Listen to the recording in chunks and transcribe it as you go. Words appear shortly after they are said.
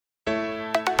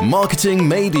Marketing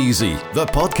Made Easy, the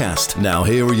podcast. Now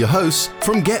here are your hosts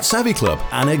from Get Savvy Club,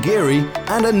 Anna Geary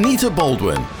and Anita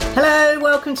Baldwin. Hello,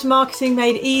 welcome to Marketing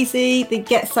Made Easy, the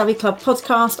Get Savvy Club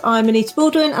podcast. I'm Anita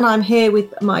Baldwin and I'm here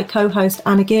with my co-host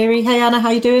Anna Geary. Hey Anna,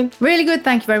 how you doing? Really good,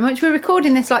 thank you very much. We're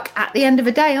recording this at the end of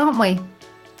a day, aren't we?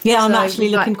 Yeah, I'm actually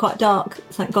looking quite dark.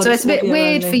 Thank God. So it's a bit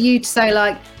weird for you to say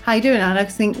how you doing, Anna? I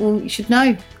think, well, you should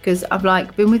know because I've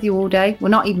been with you all day.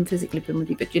 Well, not even physically been with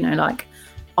you, but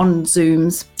on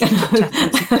Zooms.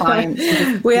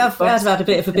 We have had a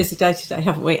bit of a busy day today,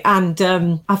 haven't we? And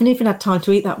I haven't even had time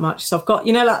to eat that much. So I've got,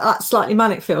 that slightly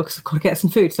manic feel because I've got to get some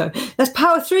food. So let's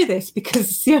power through this because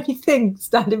it's the only thing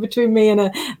standing between me and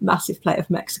a massive plate of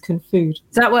Mexican food.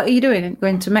 Is that what are you doing?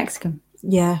 Going to Mexican?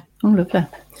 Yeah. Oh, lovely.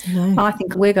 No. I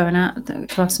think we're going out to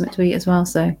have something to eat as well.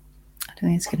 So I don't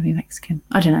think it's going to be Mexican.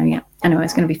 I don't know yet. Anyway,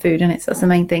 it's going to be food, and that's the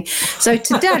main thing. So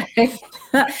today,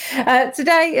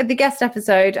 the guest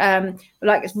episode,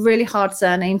 it's a really hard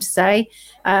surname to say,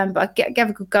 but I gave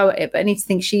a good go at it. But I need to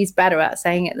think she's better at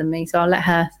saying it than me, so I'll let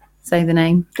her say the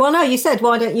name. Well, no, you said,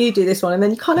 why don't you do this one? And then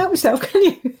you can't help yourself, can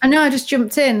you? I know, I just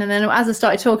jumped in. And then as I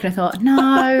started talking, I thought,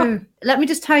 no, let me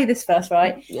just tell you this first,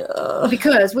 right? Yeah.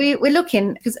 Because we're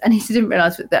looking, because Anita didn't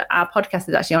realise that our podcast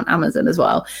is actually on Amazon as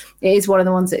well. It is one of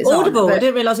the ones that is Audible. on. I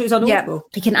didn't realise it was on Audible.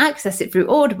 Yeah, you can access it through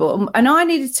Audible. And I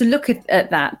needed to look at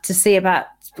that to see about,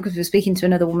 because we were speaking to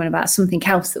another woman about something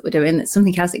else that we're doing, that's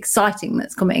something else exciting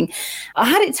that's coming. I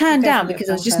had it turned down because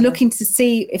I was just looking to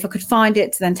see if I could find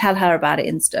it to then tell her about it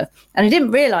and stuff. And I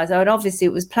didn't realise obviously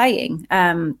it was playing,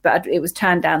 but it was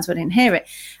turned down so I didn't hear it.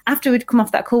 After we'd come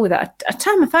off that call with her, I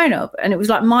turned my phone up and it was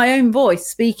like my own voice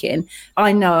speaking.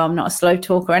 I know I'm not a slow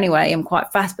talker anyway, I'm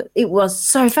quite fast, but it was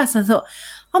so fast. And I thought,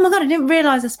 oh my God, I didn't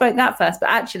realise I spoke that fast. But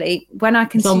actually, when I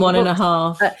consume... It's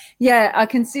on 1.5. I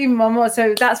consume one more.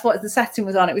 So that's what the setting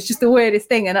was on. It was just the weirdest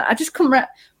thing. And I just couldn't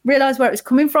realise where it was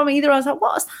coming from either. I was like,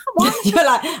 what's that? What? You're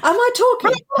like, am I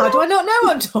talking? How do I not know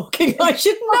I'm talking? I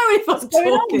should know if I'm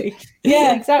talking.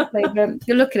 Yeah, exactly. But if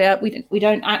you look at it, we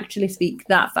don't actually speak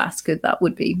that fast because that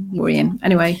would be worrying.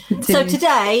 Anyway. So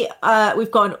today,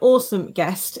 we've got an awesome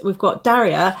guest. We've got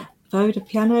Daria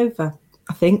Vodopianova,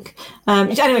 I think.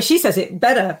 Anyway, she says it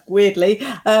better, weirdly.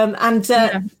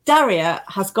 Daria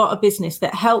has got a business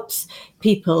that helps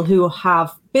people who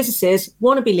have businesses,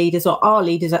 want to be leaders or are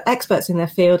leaders, are experts in their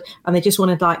field, and they just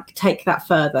want to take that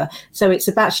further. So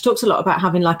she talks a lot about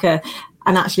having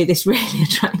and actually this really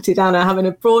attracted Anna, having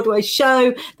a Broadway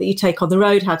show that you take on the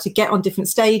road, how to get on different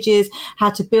stages, how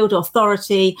to build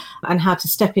authority and how to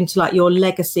step into your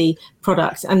legacy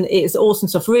products. And it's awesome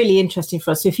stuff, really interesting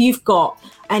for us. So if you've got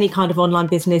any kind of online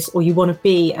business or you want to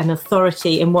be an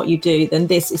authority in what you do, then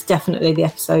this is definitely the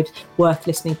episode worth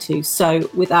listening to. So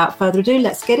without further ado,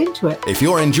 let's get into it. If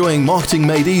you're enjoying Marketing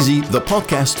Made Easy, the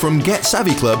podcast from Get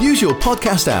Savvy Club, use your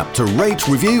podcast app to rate,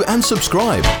 review and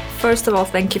subscribe. First of all,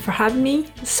 thank you for having me.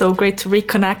 So great to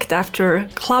reconnect after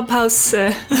Clubhouse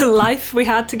life we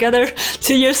had together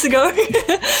 2 years ago.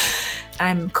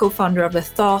 I'm co-founder of the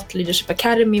Thought Leadership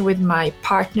Academy with my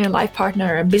life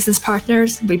partner and business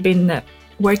partners. We've been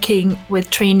working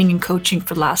with training and coaching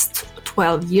for the last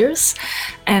 12 years,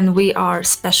 and we are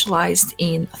specialized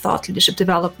in thought leadership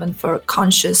development for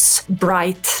conscious,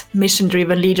 bright,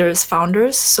 mission-driven leaders,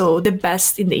 founders. So the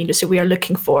best in the industry. We are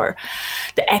looking for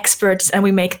the experts and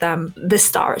we make them the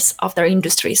stars of their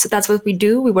industry. So that's what we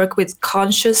do. We work with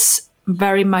conscious,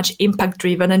 very much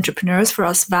impact-driven entrepreneurs. For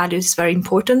us, values is very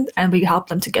important, and we help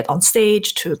them to get on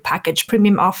stage, to package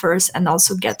premium offers, and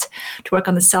also get to work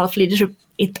on the self-leadership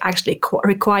it actually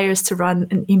requires to run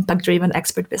an impact-driven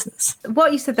expert business.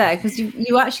 What you said there, because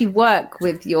you actually work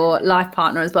with your life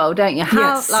partner as well, don't you?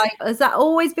 Yes. Has that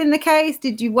always been the case?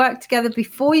 Did you work together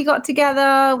before you got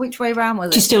together? Which way around was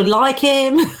it? Do you still like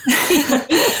him?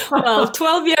 Well,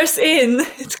 12 years in,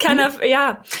 it's kind of,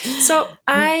 yeah. So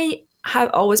I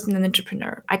have always been an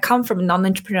entrepreneur. I come from a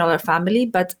non-entrepreneurial family,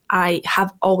 but I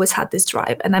have always had this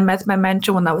drive. And I met my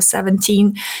mentor when I was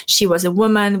 17. She was a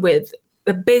woman with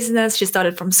a business. She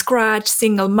started from scratch,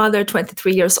 single mother,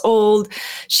 23 years old.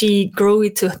 She grew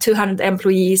it to 200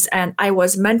 employees, and I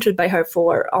was mentored by her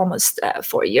for almost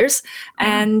 4 years.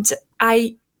 And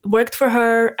I worked for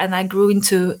her, and I grew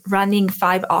into running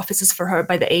 5 offices for her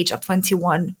by the age of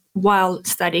 21 while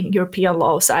studying European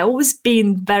law. So I always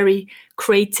been very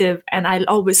creative, and I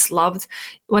always loved,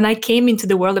 when I came into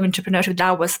the world of entrepreneurship,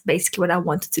 that was basically what I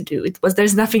wanted to do.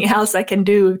 There's nothing else I can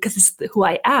do because it's who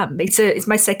I am. It's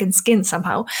my second skin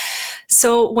somehow.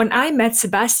 So when I met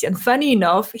Sebastian, funny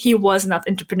enough, he was not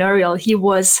entrepreneurial. He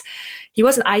was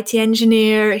an IT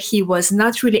engineer. He was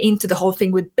not really into the whole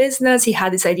thing with business. He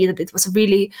had this idea that it was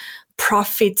really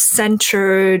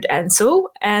profit-centered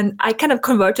and I kind of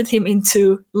converted him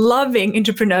into loving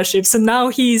entrepreneurship. So now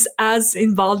he's as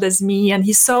involved as me, and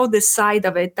he saw this side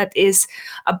of it that is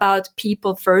about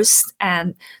people first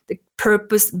and the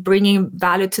purpose, bringing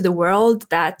value to the world.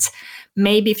 That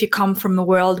maybe if you come from a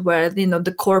world where,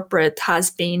 the corporate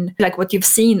has been like what you've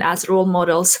seen as role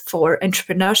models for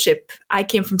entrepreneurship. I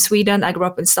came from Sweden. I grew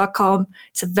up in Stockholm.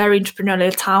 It's a very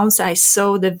entrepreneurial town. So I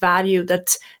saw the value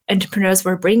that entrepreneurs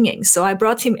were bringing. So I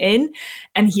brought him in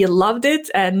and he loved it.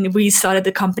 And we started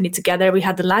the company together. We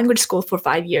had the language school for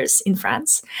 5 years in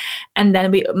France. And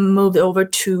then we moved over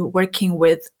to working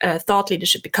with thought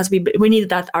leadership because we needed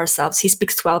that ourselves. He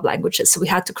speaks 12 languages. So we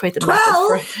had to create a method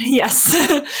for yes.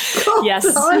 Yes.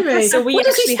 So what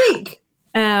does he speak?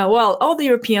 Well, all the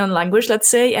European language, let's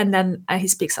say, and then he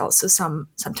speaks also some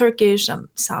Turkish,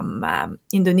 some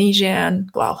Indonesian.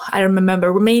 Well, I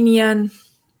remember Romanian,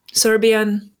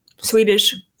 Serbian,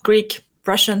 Swedish, Greek,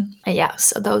 Russian.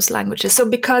 So those languages. So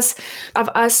because of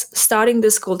us starting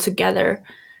the school together,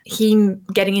 him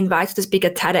getting invited to speak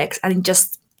at TEDx, and it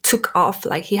just took off.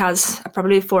 Like, he has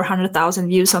probably 400,000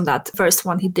 views on that first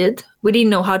one he did. We didn't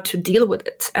know how to deal with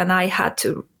it, and I had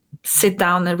to sit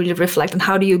down and really reflect on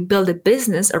how do you build a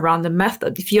business around the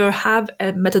method. If you have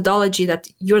a methodology that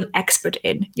you're an expert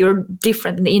in, you're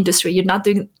different in the industry, you're not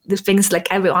doing the things like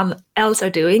everyone else are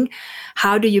doing,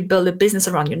 how do you build a business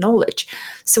around your knowledge?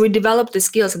 So we developed the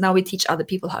skills, and now we teach other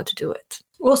people how to do it.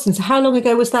 Awesome. So how long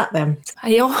ago was that then?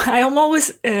 I am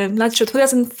always not sure.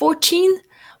 2014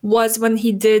 was when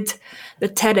he did the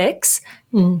TEDx.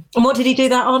 And what did he do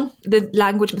that on? The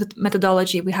language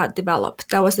methodology we had developed.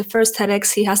 That was the first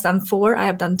TEDx. He has done 4. I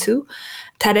have done 2.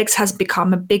 TEDx has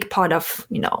become a big part of,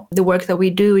 the work that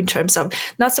we do in terms of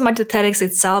not so much the TEDx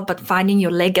itself, but finding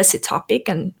your legacy topic.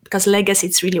 And because legacy,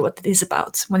 it's really what it is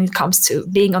about when it comes to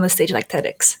being on a stage like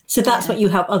TEDx. So that's what you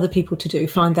help other people to do,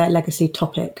 find their legacy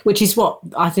topic, which is what,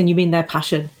 I think you mean their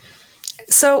passion.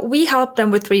 So we help them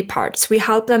with 3 parts. We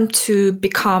help them to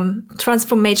become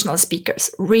transformational speakers,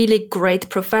 really great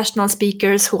professional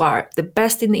speakers who are the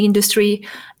best in the industry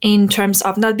in terms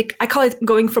of I call it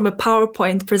going from a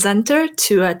PowerPoint presenter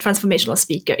to a transformational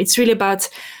speaker. It's really about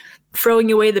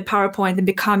throwing away the PowerPoint and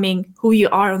becoming who you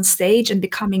are on stage and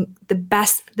becoming the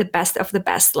best of the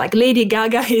best. Like Lady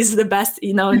Gaga is the best,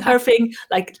 in her thing.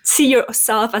 Like, see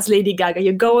yourself as Lady Gaga.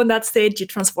 You go on that stage, you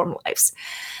transform lives.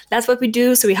 That's what we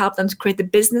do. So we help them to create the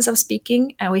business of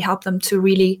speaking, and we help them to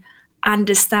really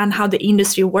understand how the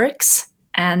industry works,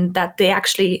 and that they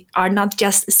actually are not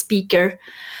just a speaker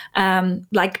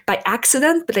like by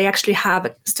accident, but they actually have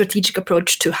a strategic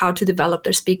approach to how to develop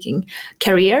their speaking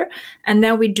career. And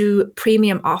then we do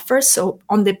premium offers. So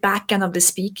on the back end of the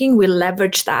speaking, we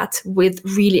leverage that with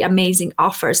really amazing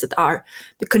offers that are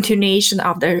the continuation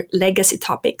of their legacy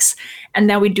topics. And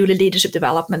then we do the leadership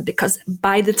development, because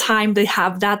by the time they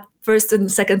have that first and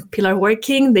second pillar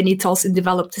working, they need to also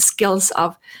develop the skills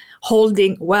of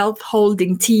holding wealth,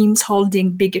 holding teams,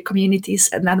 holding bigger communities.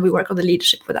 And then we work on the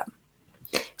leadership with them.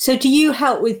 So do you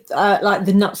help with like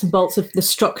the nuts and bolts of the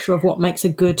structure of what makes a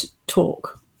good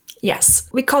talk? Yes,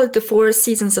 we call it the 4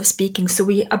 seasons of speaking. So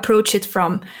we approach it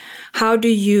from how do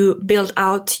you build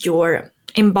out your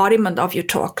embodiment of your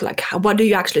talk? Like, what do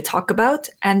you actually talk about?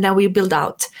 And then we build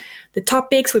out the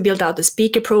topics, we build out the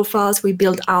speaker profiles, we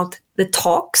build out the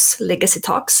talks, legacy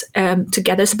talks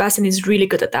together. Sebastian is really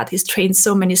good at that. He's trained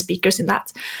so many speakers in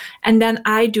that. And then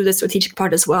I do the strategic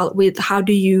part as well with how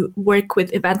do you work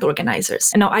with event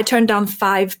organizers. And now I turned down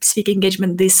 5 speaking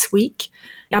engagement this week.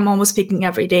 I'm almost speaking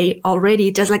every day already.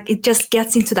 It just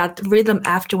gets into that rhythm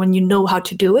after when you know how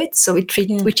to do it. So we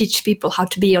teach people how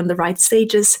to be on the right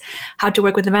stages, how to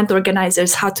work with event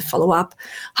organizers, how to follow up,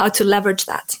 how to leverage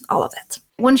that, all of it.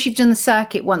 Once you've done the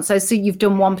circuit once, so you've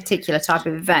done one particular type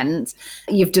of event,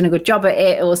 you've done a good job at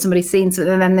it, or somebody's seen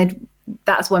something, and then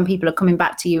that's when people are coming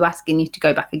back to you asking you to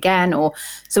go back again, or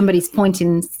somebody's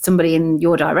pointing somebody in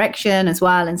your direction as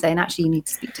well and saying, actually, you need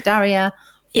to speak to Daria.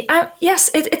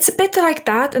 Yes, it's a bit like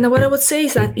that. And what I would say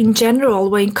is that in general,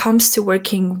 when it comes to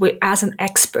working as an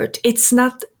expert, it's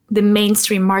not the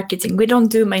mainstream marketing. We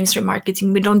don't do mainstream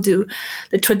marketing. We don't do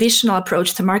the traditional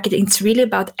approach to marketing. It's really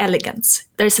about elegance.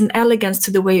 There's an elegance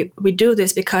to the way we do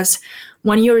this, because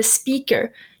when you're a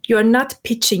speaker, you're not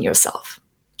pitching yourself.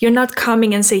 You're not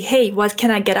coming and say, hey, what can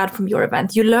I get out from your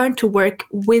event? You learn to work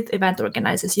with event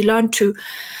organizers. You learn to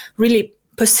really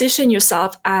position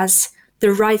yourself as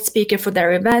the right speaker for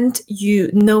their event. You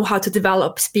know how to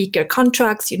develop speaker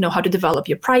contracts. You know how to develop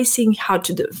your pricing, how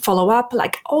to follow up,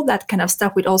 like all that kind of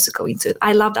stuff would also go into it.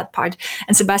 I love that part.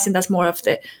 And Sebastian does more of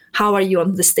the, how are you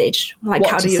on the stage? Like,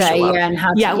 how do you show up? And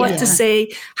how to, what to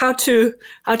say, how to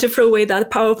throw away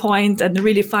that PowerPoint and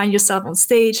really find yourself on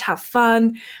stage, have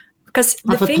fun. Because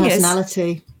the thing is,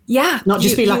 personality. Yeah. Not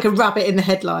just be like a rabbit in the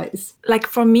headlights. Like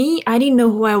for me, I didn't know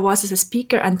who I was as a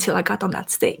speaker until I got on that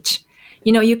stage.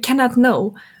 You know, you cannot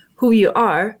know who you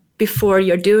are before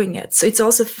you're doing it. So it's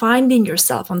also finding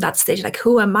yourself on that stage. Like,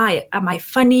 who am I? Am I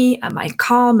funny? Am I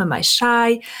calm? Am I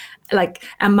shy? Like,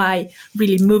 am I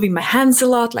really moving my hands a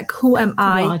lot? Like, who am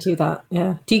I? I do that,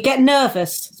 yeah. Do you get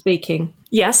nervous speaking?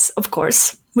 Yes, of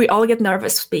course. We all get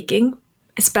nervous speaking,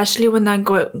 especially when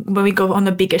we go on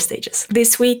the bigger stages.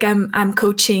 This week, I'm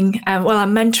coaching, I'm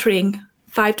mentoring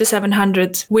 500 to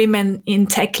 700 women in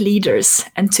tech leaders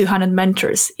and 200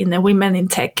 mentors in a Women in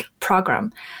Tech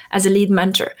program as a lead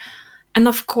mentor. And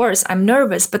of course, I'm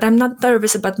nervous, but I'm not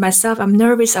nervous about myself. I'm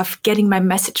nervous of getting my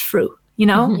message through, you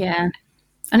know? Yeah.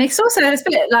 And it's also a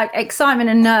bit like excitement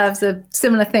and nerves are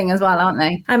similar thing as well, aren't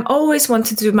they? I'm always want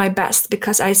to do my best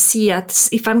because I see it.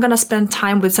 If I'm going to spend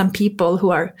time with some people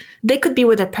they could be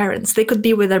with their parents, they could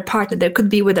be with their partner, they could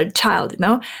be with their child, you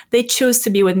know, they choose to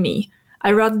be with me.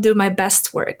 I rather do my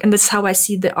best work. And that's how I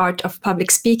see the art of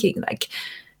public speaking. Like,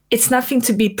 it's nothing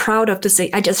to be proud of to say,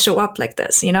 I just show up like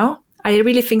this, you know? I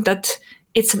really think that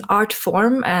it's an art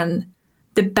form, and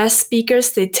the best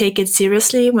speakers, they take it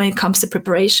seriously when it comes to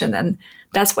preparation, and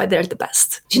that's why they're the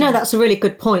best. Do you know, that's a really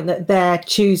good point, that they're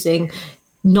choosing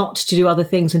not to do other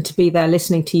things and to be there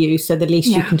listening to you. So the least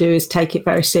you can do is take it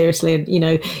very seriously and, you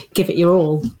know, give it your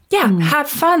all. Yeah, have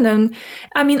fun. And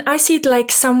I mean, I see it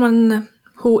like someone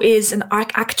who is an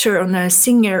actor or a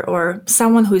singer, or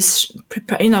someone who's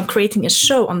creating a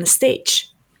show on the stage.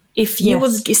 If you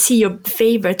would see your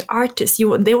favorite artist,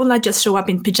 they will not just show up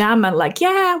in pajama like,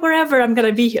 yeah, wherever I'm going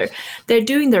to be here. They're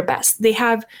doing their best. They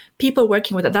have people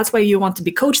working with it. That's why you want to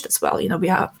be coached as well. You know, we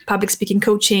have public speaking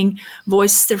coaching,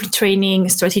 voice training,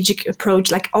 strategic approach,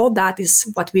 like all that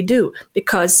is what we do,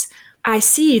 because I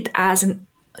see it as a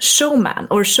showman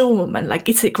or showwoman. Like,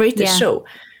 it's the greatest show.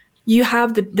 You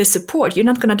have the support. You're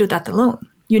not going to do that alone.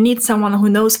 You need someone who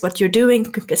knows what you're doing,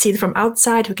 who can see it from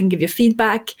outside, who can give you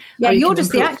feedback. Yeah, you're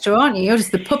just the actor, aren't you? You're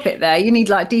just the puppet there. You need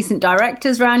like decent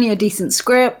directors around you, a decent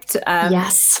script.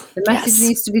 Yes. The message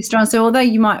needs to be strong. So although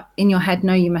you might in your head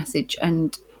know your message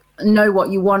and know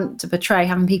what you want to portray,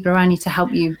 having people around you to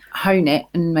help you hone it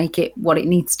and make it what it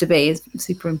needs to be is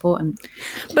super important.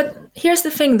 But here's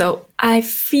the thing though. I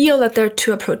feel that there are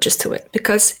two approaches to it,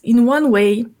 because in one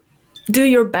way, do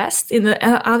your best. In the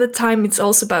other time, it's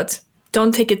also about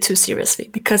don't take it too seriously,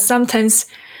 because sometimes,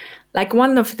 like,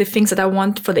 one of the things that I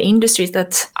want for the industry is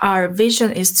that our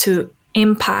vision is to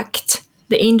impact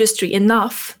the industry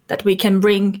enough that we can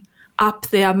bring up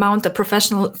the amount of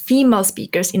professional female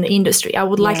speakers in the industry. I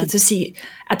would like it to see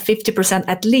at 50%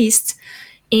 at least.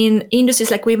 In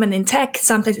industries like Women in Tech,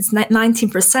 sometimes it's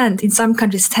 19%. In some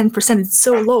countries, 10%. It's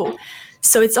so low.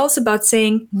 So it's also about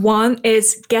saying, one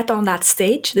is get on that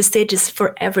stage. The stage is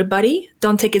for everybody.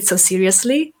 Don't take it so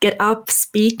seriously. Get up,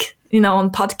 speak, on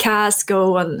podcasts,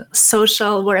 go on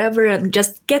social, wherever, and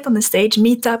just get on the stage,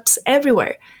 meetups,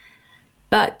 everywhere.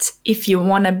 But if you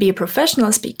want to be a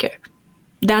professional speaker,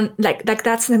 then like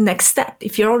that's the next step.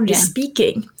 If you're already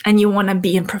speaking and you want to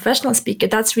be a professional speaker,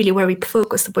 that's really where we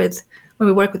focus with when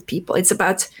we work with people. It's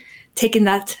about taking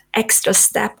that extra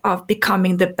step of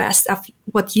becoming the best of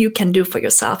what you can do for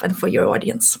yourself and for your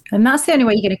audience. And that's the only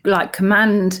way you're going to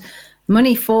command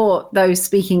money for those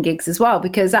speaking gigs as well,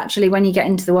 because actually when you get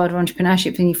into the world of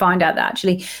entrepreneurship and you find out that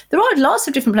actually there are lots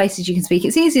of different places you can speak,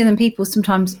 it's easier than people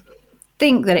sometimes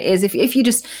think that it is. If you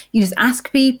just ask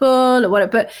people or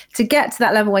whatever, but to get to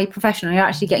that level where you're professional, you're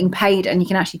actually getting paid and you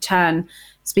can actually turn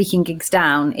speaking gigs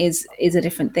down is a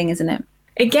different thing, isn't it?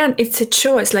 Again, it's a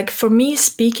choice. Like for me,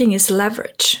 speaking is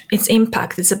leverage. It's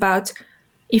impact. It's about,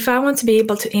 if I want to be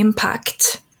able to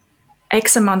impact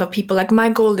X amount of people, like my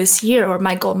goal this year, or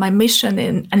my goal, my mission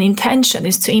and intention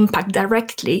is to impact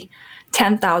directly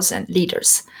 10,000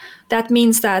 leaders. That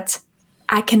means that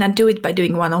I cannot do it by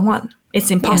doing one-on-one.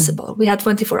 It's impossible. Yeah. We have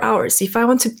 24 hours. If I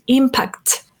want to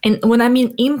impact, and when I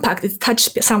mean impact, it's touch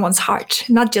someone's heart,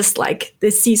 not just like they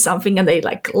see something and they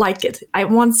like it. I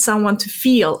want someone to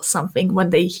feel something when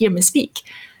they hear me speak.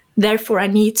 Therefore, I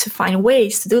need to find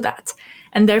ways to do that.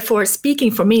 And therefore,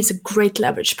 speaking for me is a great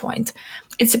leverage point.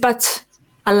 It's about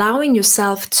allowing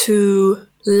yourself to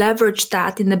leverage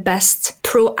that in the best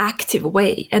proactive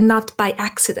way and not by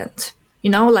accident.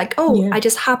 I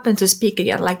just happened to speak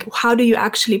again. Like, how do you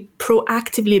actually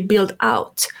proactively build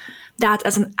out that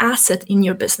as an asset in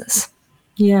your business.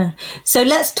 Yeah. So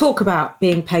let's talk about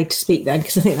being paid to speak then,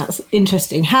 because I think that's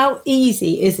interesting. How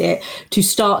easy is it to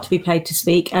start to be paid to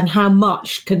speak, and how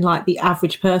much can like the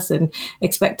average person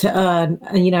expect to earn,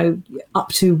 and, you know, up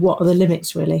to what are the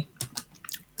limits really?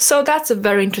 So that's a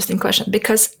very interesting question,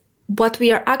 because what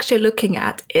we are actually looking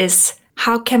at is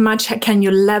how much can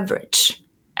you leverage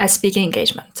a speaking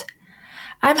engagement.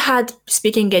 I've had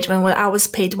speaking engagement where I was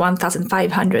paid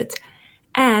 1,500.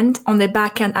 And on the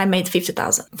back end, I made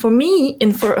 50,000. For me,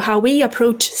 and for how we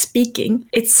approach speaking,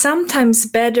 it's sometimes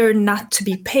better not to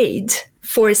be paid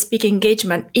for a speaking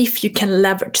engagement if you can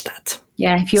leverage that.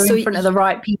 Yeah, if you're in front of the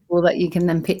right people that you can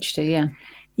then pitch to, yeah.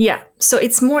 Yeah, so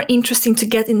it's more interesting to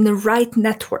get in the right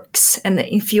networks. And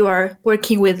if you are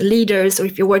working with leaders, or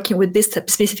if you're working with this type of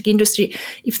specific industry,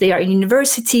 if they are in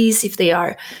universities, if they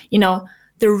are, you know,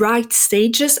 the right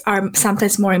stages are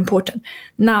sometimes more important.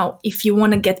 Now, if you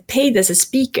want to get paid as a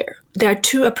speaker, there are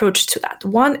two approaches to that.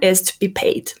 One is to be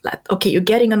paid. Like, okay, you're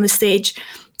getting on the stage.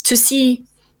 To see,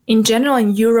 in general,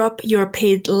 in Europe, you're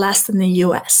paid less than the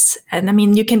US. And I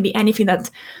mean, you can be anything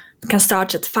that can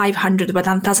start at 500, but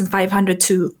 1,500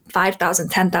 to 5,000,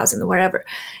 10,000, whatever.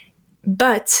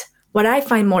 But what I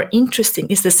find more interesting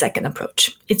is the second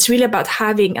approach. It's really about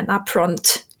having an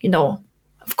upfront, you know,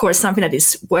 of course, something that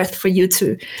is worth for you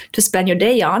to spend your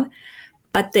day on,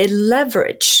 but they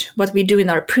leverage what we do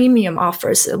in our premium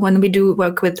offers when we do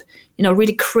work with, you know,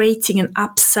 really creating an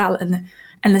upsell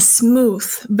and a smooth,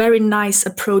 very nice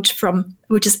approach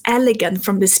which is elegant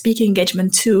from the speaking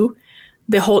engagement to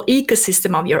the whole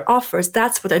ecosystem of your offers.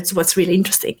 That's what's really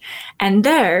interesting. And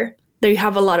there you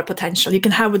have a lot of potential. You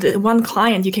can have with one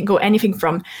client, you can go anything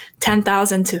from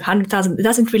 10,000 to 100,000. It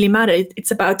doesn't really matter.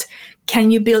 It's about, can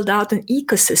you build out an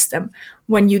ecosystem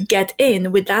when you get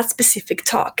in with that specific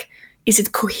talk? Is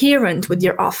it coherent with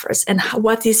your offers? And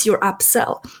what is your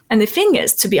upsell? And the thing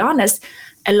is, to be honest,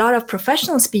 a lot of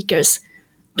professional speakers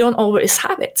don't always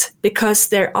have it, because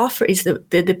their offer is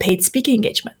the paid speaking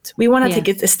engagement. We want to take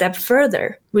it a step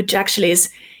further, which actually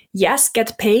is, yes,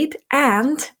 get paid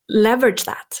and leverage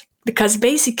that. Because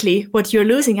basically what you're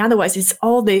losing otherwise is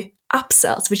all the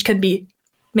upsells, which can be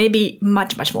maybe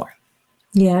much, much more.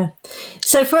 Yeah.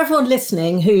 So for everyone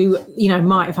listening who, you know,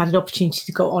 might have had an opportunity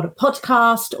to go on a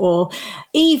podcast, or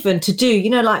even to do, you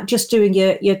know, like just doing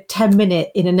your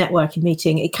 10-minute in a networking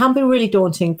meeting, it can be really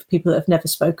daunting for people that have never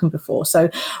spoken before. So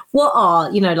what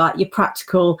are, you know, like your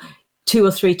practical 2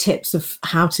 or 3 tips of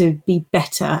how to be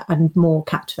better and more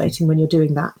captivating when you're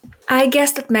doing that? I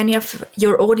guess that many of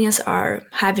your audience are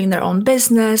having their own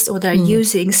business, or they're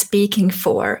using speaking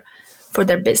for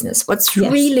their business. What's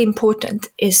really important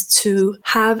is to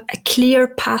have a clear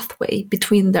pathway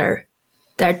between their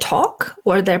talk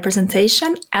or their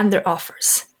presentation and their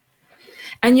offers.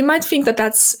 And you might think that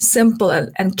that's simple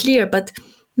and clear, but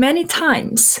many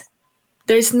times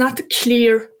there is not a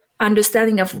clear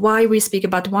understanding of why we speak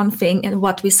about one thing and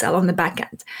what we sell on the back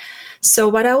end. So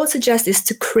what I would suggest is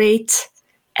to create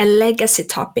a legacy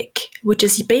topic, which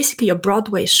is basically a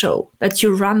Broadway show that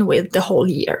you run with the whole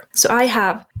year. So I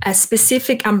have a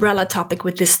specific umbrella topic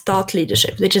with this thought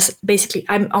leadership, which is basically,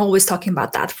 I'm always talking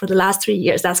about that for the last 3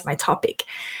 years. That's my topic.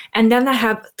 And then I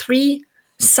have 3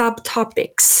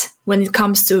 subtopics when it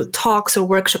comes to talks or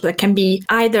workshops that can be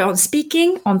either on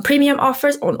speaking, on premium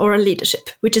offers, on oral leadership,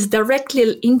 which is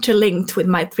directly interlinked with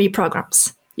my 3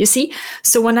 programs. You see?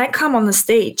 So when I come on the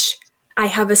stage, I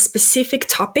have a specific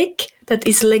topic that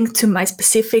is linked to my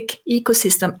specific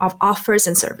ecosystem of offers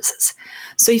and services.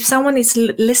 So if someone is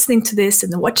listening to this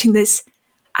and watching this,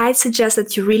 I suggest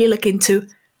that you really look into,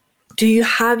 do you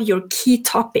have your key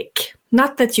topic?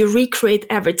 Not that you recreate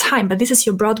every time, but this is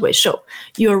your Broadway show.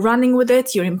 You're running with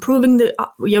it. You're improving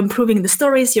the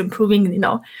stories. You're improving, you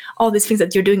know, all these things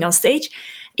that you're doing on stage.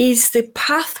 Is the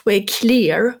pathway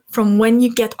clear from when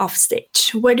you get off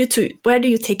stage? Where do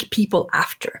you take people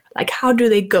after? Like, how do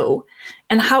they go?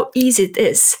 And how easy it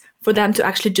is for them to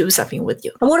actually do something with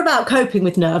you. And what about coping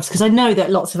with nerves? Because I know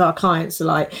that lots of our clients are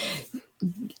like,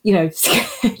 you know,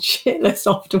 scared shitless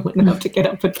often when they have to get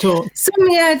up and talk. Some,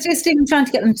 just even trying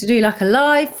to get them to do like a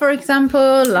live, for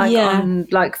example, like on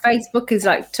like Facebook is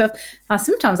like tough.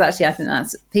 Sometimes actually I think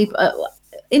that's people...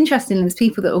 interestingly, there's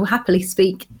people that will happily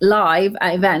speak live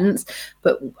at events,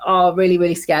 but are really,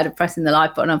 really scared of pressing the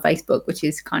live button on Facebook, which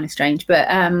is kind of strange. But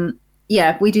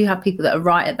we do have people that are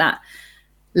right at that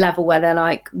level where they're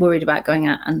like worried about going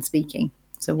out and speaking.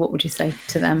 So what would you say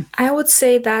to them? I would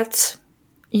say that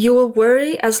you will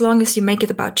worry as long as you make it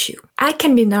about you. I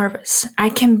can be nervous. I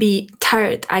can be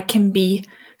tired. I can be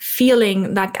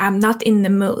feeling like I'm not in the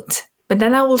mood. But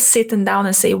then I will sit down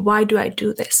and say, why do I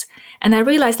do this? And I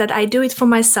realized that I do it for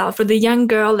myself, for the young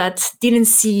girl that didn't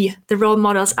see the role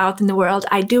models out in the world.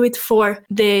 I do it for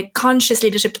the conscious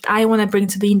leadership that I want to bring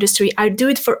to the industry. I do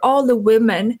it for all the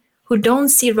women who don't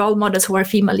see role models who are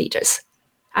female leaders.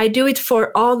 I do it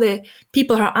for all the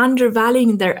people who are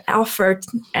undervaluing their effort.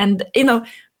 And,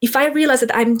 if I realize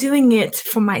that I'm doing it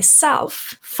for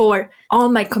myself, for all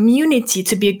my community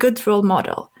to be a good role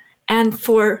model, and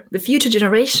for the future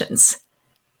generations,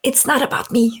 it's not about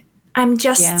me. I'm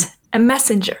just a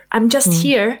messenger. I'm just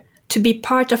here to be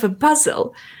part of a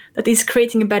puzzle that is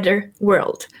creating a better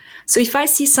world. So if I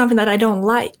see something that I don't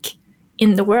like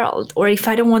in the world, or if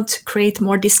I don't want to create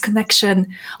more disconnection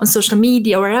on social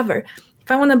media or wherever,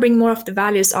 if I want to bring more of the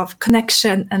values of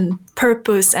connection and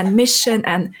purpose and mission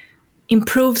and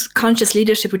improved conscious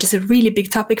leadership, which is a really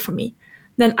big topic for me,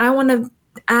 then I want to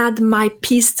add my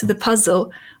piece to the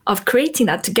puzzle of creating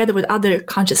that together with other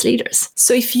conscious leaders.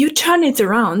 So if you turn it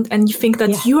around and you think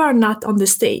that you are not on the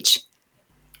stage,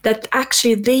 that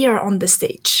actually they are on the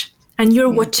stage and you're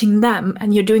watching them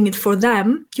and you're doing it for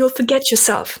them, you'll forget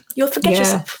yourself.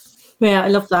 Yeah, I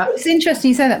love that. It's interesting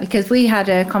you say that, because we had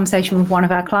a conversation with one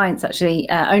of our clients actually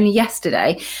only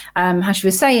yesterday. How she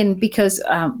was saying, because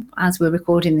as we're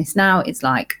recording this now, it's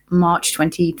like March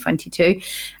 2022,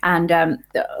 and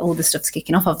all the stuff's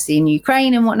kicking off obviously in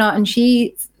Ukraine and whatnot. And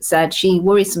she said she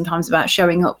worries sometimes about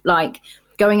showing up, like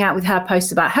going out with her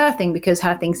posts about her thing, because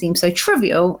her thing seems so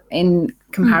trivial in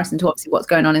comparison to obviously what's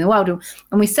going on in the world.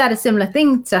 And we said a similar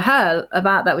thing to her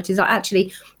about that, which is like,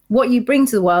 actually, what you bring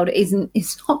to the world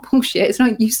it's not bullshit. It's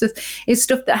not useless. It's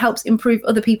stuff that helps improve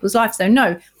other people's lives. So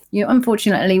no,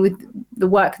 unfortunately, with the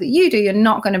work that you do, you're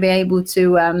not going to be able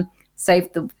to save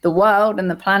the world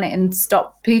and the planet and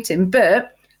stop Putin,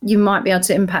 but you might be able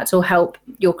to impact or help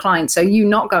your clients. So you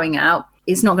not going out,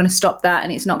 it's not going to stop that,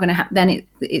 and it's not going to then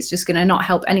it's just going to not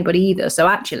help anybody either. So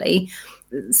actually,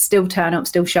 still turn up,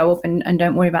 still show up, and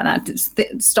don't worry about that.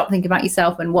 Stop thinking about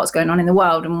yourself and what's going on in the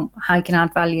world and how you can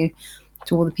add value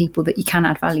to all the people that you can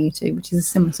add value to, which is a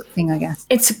similar sort of thing, I guess.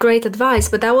 It's great advice,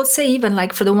 but I would say even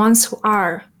like for the ones who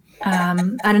are, I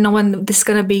don't know when this is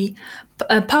going to be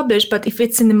published, but if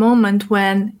it's in the moment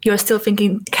when you're still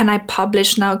thinking, can I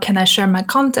publish now? Can I share my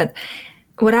content?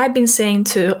 What I've been saying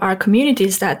to our community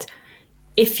is that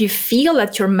if you feel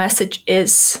that your message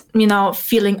is,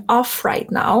 feeling off right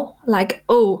now, like,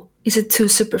 oh, is it too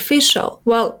superficial?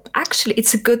 Well, actually,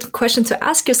 it's a good question to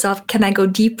ask yourself, can I go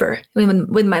deeper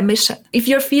with my mission? If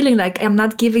you're feeling like I'm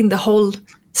not giving the whole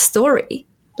story,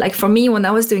 like for me, when I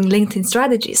was doing LinkedIn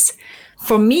strategies,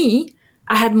 for me,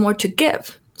 I had more to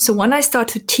give. So when I start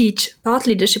to teach thought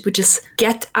leadership, which is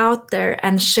get out there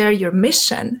and share your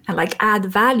mission and like add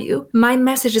value, my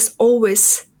message is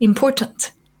always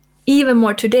important. Even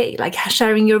more today, like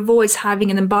sharing your voice, having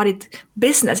an embodied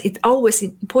business, it's always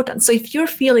important. So if you're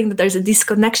feeling that there's a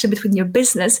disconnection between your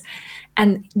business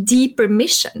and deeper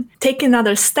mission, take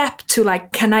another step to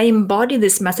like, can I embody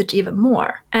this message even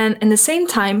more? And at the same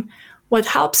time, what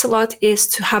helps a lot is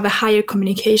to have a higher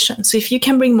communication. So if you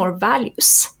can bring more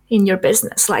values in your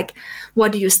business, like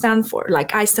what do you stand for?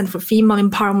 Like I stand for female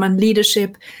empowerment,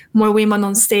 leadership, more women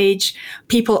on stage,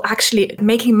 people actually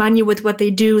making money with what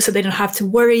they do so they don't have to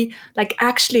worry, like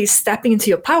actually stepping into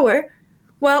your power.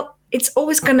 Well, it's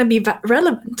always going to be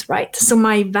relevant, right? So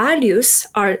my values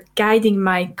are guiding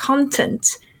my content,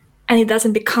 and it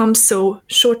doesn't become so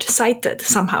short-sighted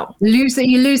somehow. You lose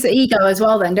the ego as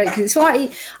well then, don't you? It's why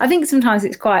I think sometimes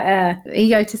it's quite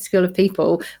egotistical of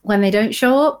people when they don't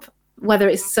show up, whether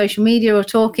it's social media or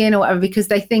talking or whatever, because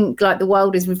they think like the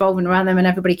world is revolving around them and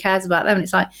everybody cares about them. And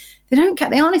it's like, they don't care.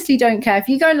 They honestly don't care. If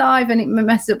you go live and it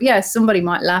messes up, somebody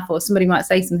might laugh or somebody might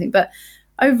say something, but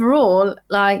overall,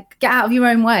 like get out of your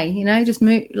own way, just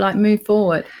move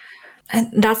forward.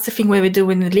 And that's the thing where we do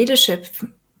in the leadership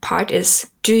part is,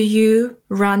 do you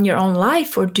run your own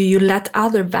life or do you let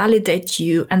others validate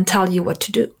you and tell you what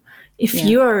to do? If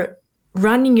you're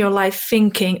running your life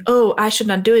thinking, oh, I should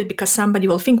not do it because somebody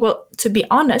will think, well, to be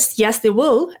honest, yes, they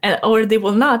will, or they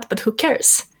will not, but who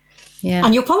cares? Yeah.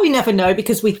 And you'll probably never know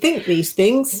because we think these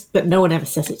things, but no one ever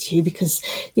says it to you because,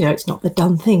 it's not the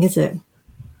done thing, is it?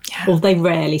 Yeah. Or they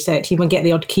rarely say it to you. You might get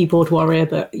the odd keyboard warrior,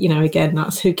 but, again,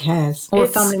 that's who cares. Or a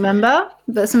family member,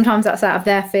 but sometimes that's out of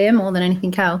their fear more than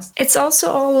anything else. It's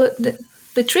also all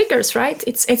the triggers, right?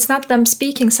 It's not them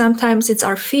speaking. Sometimes it's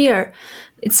our fear.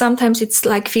 Sometimes it's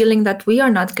like feeling that we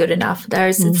are not good enough.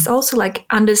 It's also like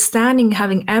understanding,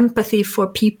 having empathy for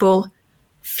people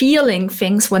feeling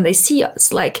things when they see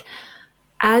us. Like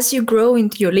as you grow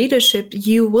into your leadership,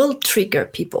 you will trigger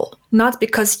people, not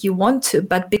because you want to,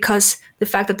 but because the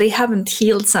fact that they haven't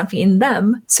healed something in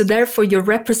them. So therefore your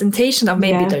representation of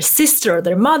maybe their sister or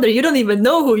their mother, you don't even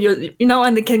know who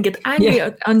and they can get angry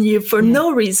on you for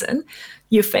no reason,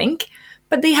 you think.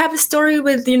 But they have a story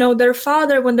with, their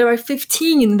father when they were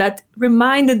 15 that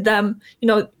reminded them,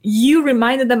 you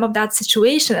reminded them of that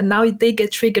situation, and now they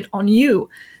get triggered on you.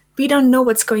 We don't know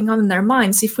what's going on in their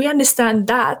minds. If we understand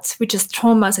that, which is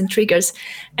traumas and triggers,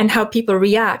 and how people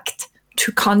react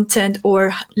to content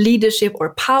or leadership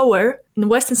or power, in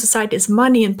Western society is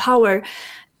money and power.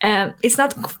 It's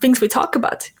not things we talk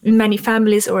about in many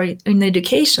families or in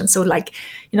education. So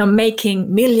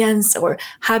making millions or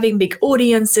having big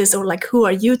audiences, or who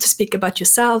are you to speak about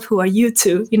yourself? Who are you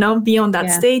to, be on that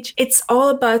stage? It's all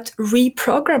about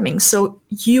reprogramming. So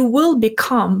you will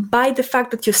become, by the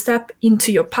fact that you step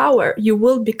into your power, you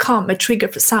will become a trigger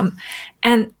for some.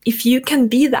 And if you can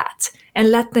be that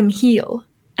and let them heal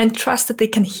and trust that they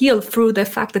can heal through the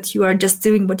fact that you are just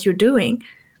doing what you're doing,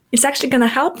 it's actually going to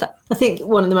help them. I think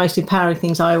one of the most empowering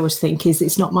things I always think is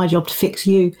it's not my job to fix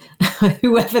you,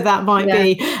 whoever that might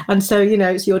be. And so,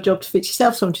 it's your job to fix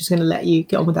yourself. So I'm just going to let you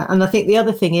get on with that. And I think the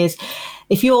other thing is,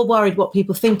 if you're worried what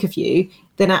people think of you,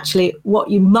 then actually what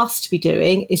you must be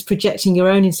doing is projecting your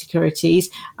own insecurities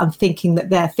and thinking that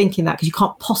they're thinking that, because you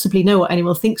can't possibly know what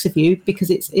anyone thinks of you because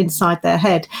it's inside their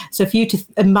head. So for you to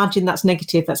imagine that's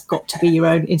negative, that's got to be your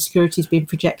own insecurities being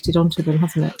projected onto them,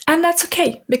 hasn't it? And that's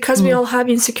okay, because we all have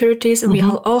insecurities and we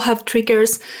all have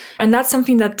triggers. And that's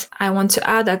something that I want to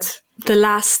add, that the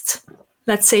last,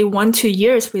 let's say 1-2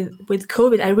 years with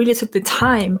COVID, I really took the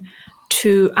time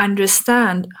to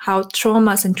understand how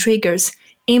traumas and triggers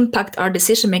impact our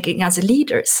decision-making as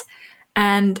leaders.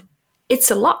 And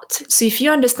it's a lot. So if you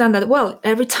understand that,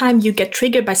 every time you get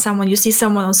triggered by someone, you see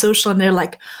someone on social and they're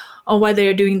like, oh, why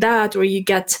they're doing that? Or you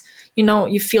get,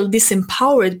 you feel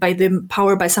disempowered by the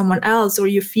power by someone else, or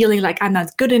you're feeling like I'm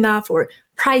not good enough, or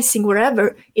pricing,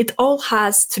 wherever, it all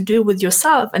has to do with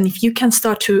yourself. And if you can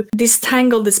start to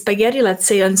disentangle the spaghetti, let's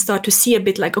say, and start to see a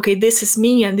bit like, okay, this is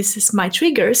me and this is my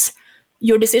triggers,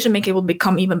 your decision making will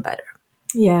become even better.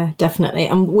 Yeah, definitely.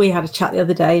 And we had a chat the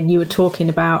other day and you were talking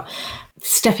about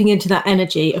stepping into that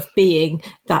energy of being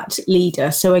that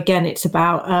leader. So again, it's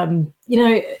about,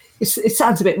 it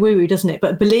sounds a bit woo-woo, doesn't it?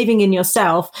 But believing in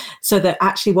yourself so that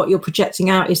actually what you're projecting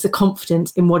out is the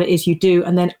confidence in what it is you do.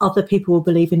 And then other people will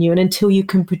believe in you. And until you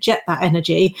can project that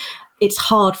energy, it's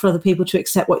hard for other people to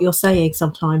accept what you're saying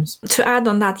sometimes. To add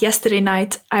on that, yesterday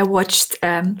night, I watched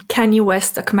Kanye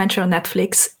West documentary on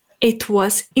Netflix. It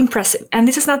was impressive. And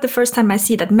this is not the first time I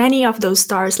see that. Many of those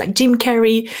stars like Jim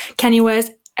Carrey, Kanye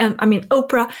West,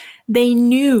 Oprah, they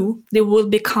knew they would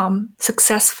become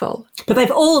successful. But they've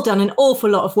all done an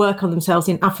awful lot of work on themselves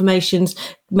in affirmations,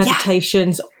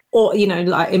 meditations, or,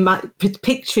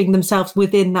 picturing themselves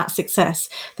within that success.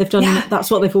 They've done,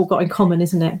 that's what they've all got in common,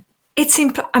 isn't it?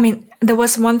 There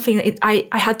was one thing, I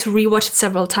had to rewatch it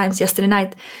several times yesterday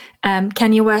night.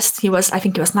 Kanye West, I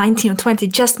think he was 19 or 20,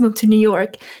 just moved to New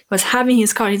York, was having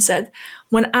his car. He said,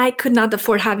 when I could not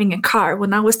afford having a car,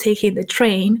 when I was taking the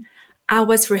train, I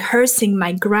was rehearsing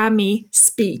my Grammy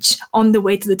speech on the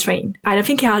way to the train. I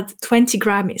think he had 20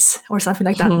 Grammys or something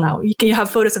like that now. You have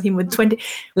photos of him with 20.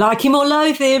 Like him or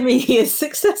loathe him, he is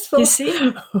successful. You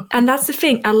see? And that's the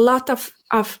thing. A lot of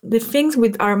the things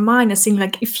with our mind is saying,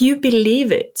 like, if you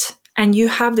believe it and you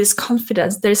have this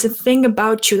confidence, there's a thing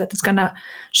about you that is going to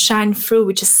shine through,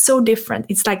 which is so different.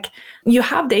 It's like you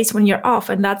have days when you're off,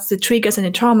 and that's the triggers and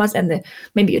the traumas, and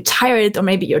maybe you're tired or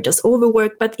maybe you're just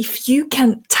overworked. But if you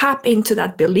can tap into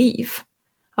that belief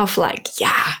of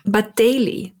but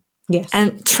daily, yes,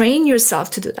 and train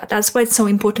yourself to do that. That's why it's so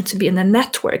important to be in a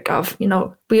network of,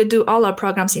 we do all our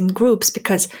programs in groups,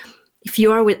 because if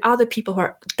you are with other people who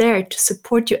are there to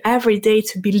support you every day,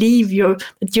 to believe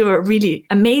that you're really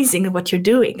amazing at what you're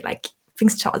doing, like,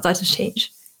 things start to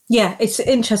change. Yeah, it's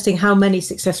interesting how many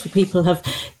successful people have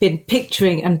been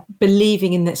picturing and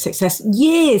believing in that success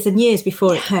years and years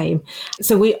before it came.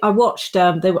 So I watched,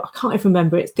 I can't even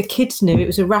remember, it's The Kids Knew. It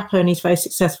was a rapper and he's very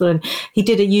successful, and he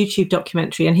did a YouTube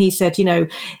documentary, and he said,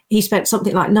 he spent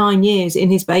something like 9 years in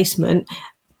his basement,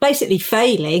 basically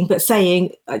failing, but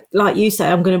saying, like you say,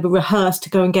 I'm going to rehearse to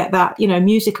go and get that,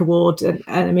 music award,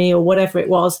 Emmy or whatever it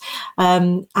was.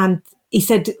 And he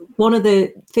said one of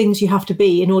the things you have to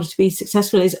be in order to be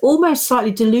successful is almost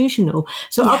slightly delusional.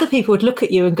 So other people would look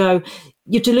at you and go,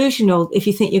 you're delusional if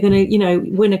you think you're going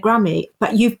to, win a Grammy,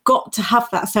 but you've got to have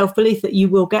that self-belief that you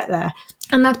will get there.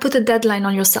 And not put a deadline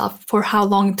on yourself for how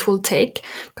long it will take,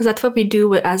 because that's what we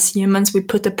do as humans. We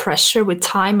put the pressure with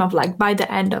time of like, by the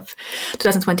end of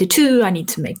 2022, I need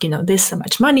to make, this so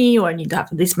much money, or I need to have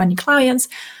this many clients.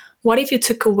 What if you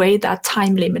took away that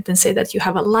time limit and say that you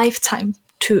have a lifetime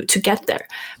to get there,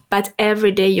 but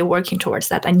every day you're working towards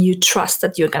that and you trust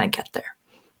that you're going to get there?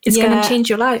 It's going to change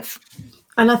your life.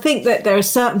 And I think that there are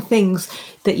certain things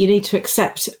that you need to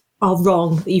accept are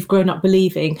wrong, that you've grown up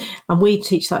believing. And we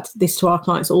teach this to our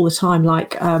clients all the time,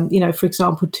 like, for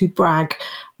example, to brag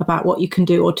about what you can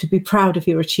do, or to be proud of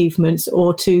your achievements,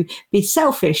 or to be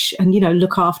selfish and,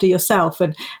 look after yourself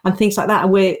and things like that.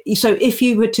 And so if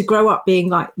you were to grow up being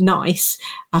like nice,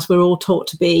 as we're all taught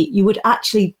to be, you would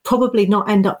actually probably not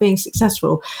end up being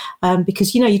successful,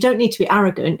 because, you don't need to be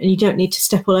arrogant and you don't need to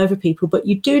step all over people, but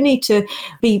you do need to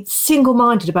be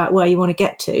single-minded about where you want to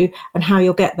get to and how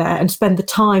you'll get there, and spend the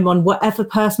time on whatever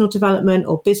personal development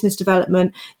or business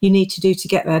development you need to do to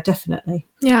get there, definitely.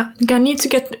 Yeah, you need to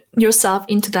get yourself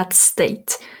into that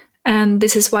state. And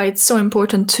this is why it's so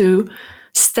important to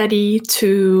study,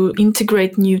 to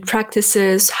integrate new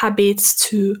practices, habits,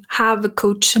 to have a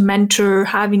coach, a mentor,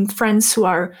 having friends who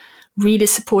are really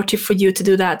supportive for you to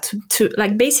do that, to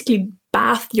like basically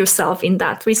bath yourself in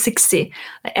that 360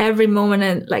 like every moment,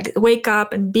 and like wake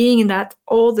up and being in that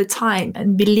all the time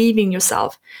and believing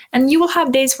yourself. And you will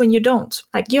have days when you don't.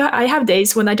 I have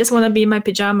days when I just want to be in my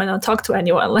pajama and not talk to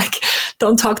anyone. Like,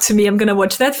 don't talk to me. I'm going to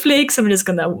watch Netflix. I'm just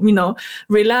going to,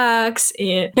 relax.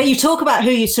 But you talk about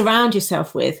who you surround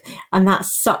yourself with. And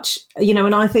that's such,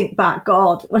 when I think back,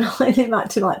 when I think back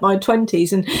to like my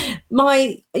 20s and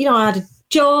I had a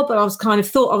job, and I was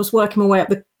thought I was working my way up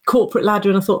the corporate ladder,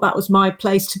 and I thought that was my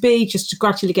place to be, just to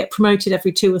gradually get promoted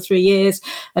every 2 or 3 years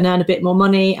and earn a bit more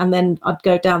money. And then I'd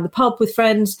go down the pub with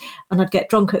friends and I'd get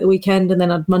drunk at the weekend, and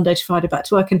then I'd Monday to Friday back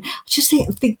to work. And I just think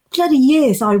of the bloody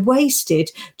years I wasted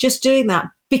just doing that,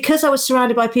 because I was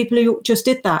surrounded by people who just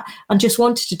did that and just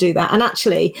wanted to do that. And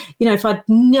actually, if I'd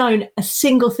known a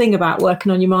single thing about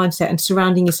working on your mindset and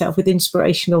surrounding yourself with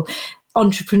inspirational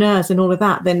entrepreneurs and all of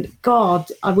that, then God,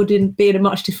 I wouldn't be in a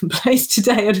much different place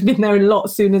today. I'd have been there a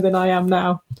lot sooner than I am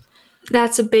now.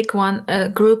 That's a big one.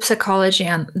 Group psychology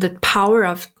and the power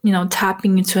of,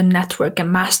 tapping into a network and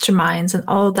masterminds and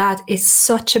all that is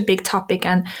such a big topic.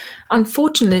 And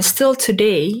unfortunately, still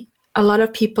today, a lot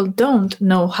of people don't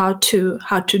know how to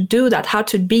do that, how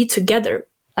to be together.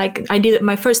 Like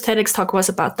my first TEDx talk was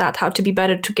about that, how to be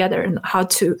better together and how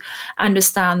to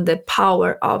understand the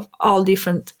power of all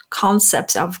different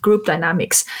concepts of group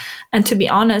dynamics. And to be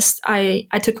honest, I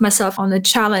took myself on a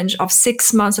challenge of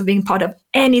 6 months of being part of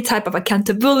any type of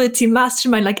accountability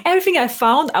mastermind. Like everything I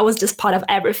found, I was just part of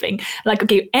everything. Like,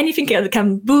 okay, anything that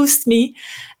can boost me.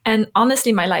 And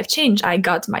honestly, my life changed. I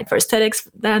got my first TEDx,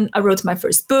 then I wrote my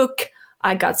first book.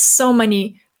 I got so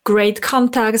many great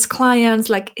contacts, clients.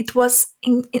 Like it was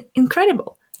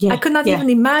incredible. Yeah, I could not even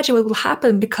imagine what will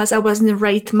happen, because I was in the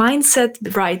right mindset,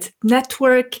 the right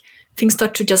network. Things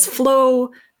start to just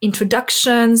flow,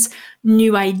 introductions,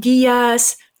 new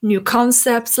ideas, new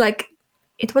concepts. Like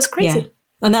it was crazy. Yeah.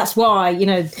 And that's why,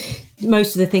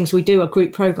 most of the things we do are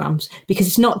group programs, because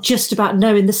it's not just about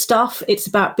knowing the stuff. It's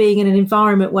about being in an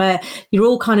environment where you're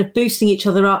all kind of boosting each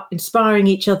other up, inspiring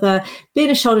each other, being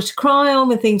a shoulder to cry on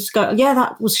when things go, yeah,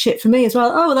 that was shit for me as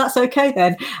well. Oh, that's okay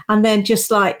then. And then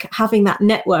just like having that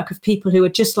network of people who are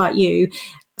just like you,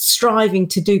 striving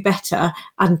to do better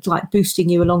and like boosting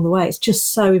you along the way. It's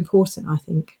just so important, I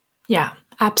think. Yeah,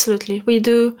 absolutely. We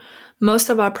do. Most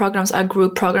of our programs are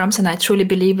group programs, and I truly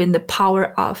believe in the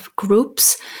power of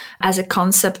groups as a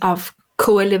concept of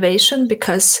co-elevation,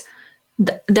 because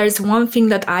there's one thing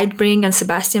that I bring and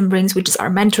Sebastian brings, which is our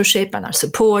mentorship and our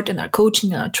support and our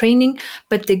coaching and our training,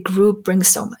 but the group brings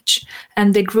so much.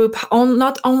 And the group,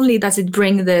 not only does it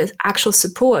bring the actual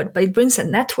support, but it brings a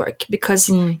network, because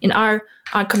in our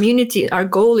community, our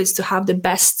goal is to have the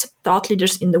best thought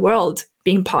leaders in the world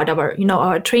being part of our,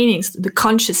 our trainings. The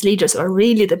conscious leaders are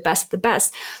really the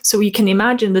best. So you can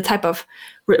imagine the type of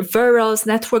referrals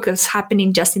network that's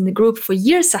happening just in the group for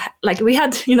years. Like we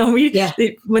had,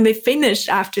 when they finished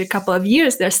after a couple of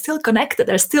years, they're still connected.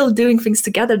 They're still doing things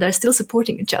together. They're still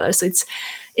supporting each other. So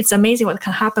it's amazing what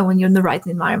can happen when you're in the right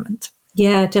environment.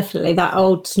 Yeah, definitely. That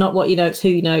old, it's not what you know, it's who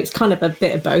you know. It's kind of a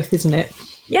bit of both, isn't it?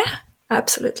 Yeah.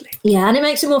 Absolutely. Yeah, and it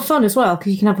makes it more fun as well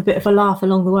because you can have a bit of a laugh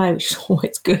along the way, which is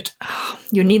always good.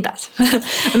 You need that.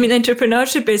 I mean,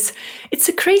 entrepreneurship it's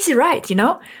a crazy ride, you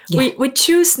know? Yeah. We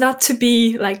choose not to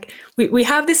be like, we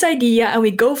have this idea and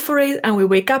we go for it and we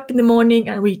wake up in the morning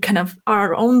and we kind of are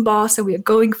our own boss and we are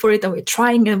going for it and we're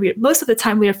trying and most of the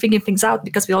time we are figuring things out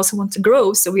because we also want to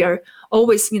grow. So we are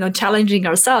always, challenging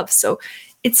ourselves. So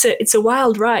it's a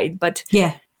wild ride, but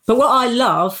yeah. But what I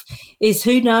love is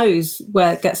who knows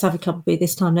where Get Savvy Club will be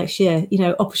this time next year.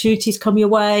 Opportunities come your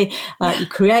way, you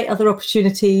create other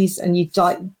opportunities and you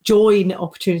join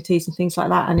opportunities and things like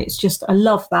that. And it's just, I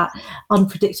love that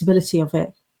unpredictability of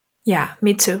it. Yeah,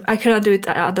 me too. I cannot do it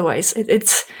otherwise.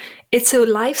 It's a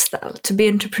lifestyle. To be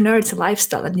an entrepreneur, it's a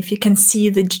lifestyle. And if you can see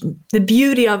the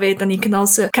beauty of it, and you can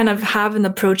also kind of have an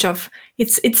approach of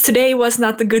it's today was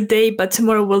not a good day, but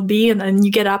tomorrow will be, and then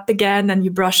you get up again and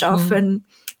you brush off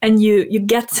and you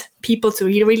get people to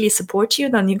really support you,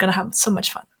 then you're going to have so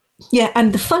much fun. Yeah,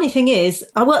 and the funny thing is,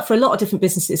 I work for a lot of different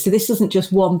businesses, so this isn't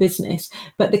just one business,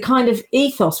 but the kind of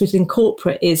ethos within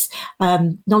corporate is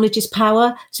knowledge is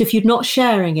power. So if you're not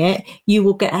sharing it, you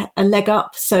will get a leg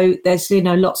up. So there's,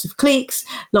 lots of cliques,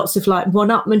 lots of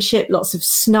one-upmanship, lots of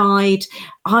snide.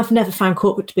 I've never found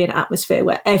corporate to be an atmosphere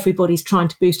where everybody's trying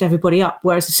to boost everybody up.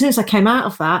 Whereas as soon as I came out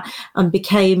of that and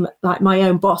became my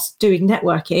own boss doing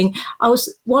networking,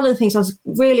 one of the things I was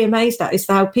really amazed at is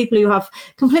how people who have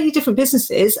completely different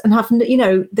businesses and have,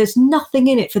 there's nothing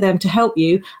in it for them to help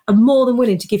you are more than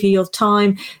willing to give you your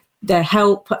time, their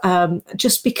help,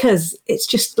 just because it's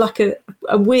just like a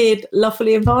weird,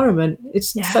 lovely environment.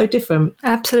 It's so different.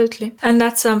 Absolutely. And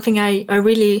that's something I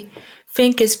really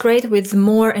think is great with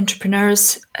more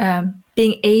entrepreneurs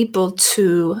being able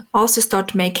to also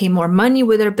start making more money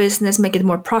with their business, make it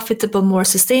more profitable, more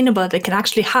sustainable. They can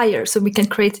actually hire. So we can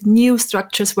create new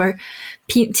structures where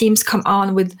teams come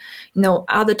on with,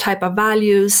 other type of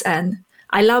values. And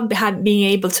I love being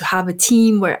able to have a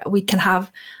team where we can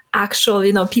have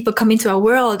actual, people come into our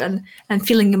world and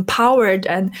feeling empowered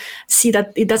and see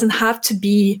that it doesn't have to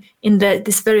be in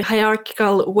this very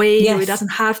hierarchical way. Yes. It doesn't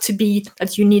have to be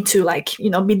that you need to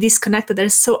be disconnected.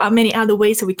 There's so many other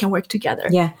ways that we can work together.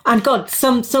 Yeah. And God,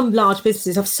 some large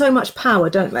businesses have so much power,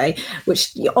 don't they?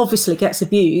 Which obviously gets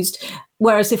abused.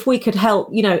 Whereas if we could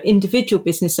help, individual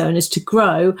business owners to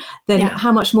grow, then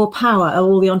how much more power are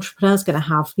all the entrepreneurs going to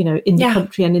have, in the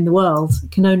country and in the world? It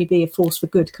can only be a force for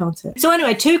good, can't it? So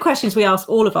anyway, 2 questions we ask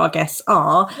all of our guests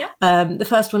are, the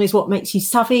first one is what makes you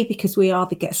savvy? Because we are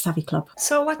the Get Savvy Club.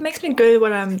 So what makes me good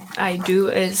what I do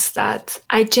is that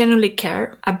I genuinely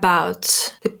care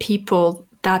about the people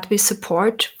that we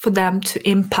support for them to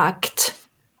impact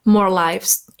more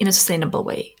lives in a sustainable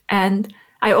way. And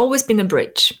I've always been a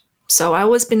bridge. So I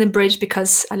always been a bridge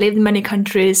because I lived in many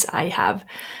countries.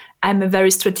 I'm a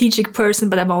very strategic person,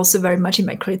 but I'm also very much in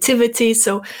my creativity.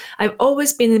 So I've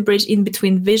always been a bridge in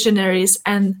between visionaries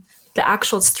and the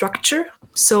actual structure.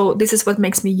 So this is what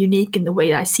makes me unique in the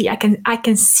way I see. I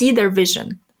can see their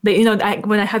vision.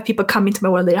 When I have people come into my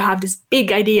world, they have these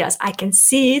big ideas. I can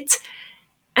see it,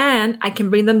 and I can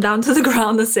bring them down to the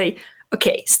ground and say,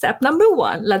 okay, step number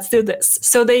 1, let's do this.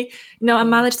 So I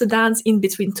managed to dance in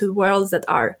between 2 worlds that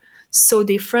are so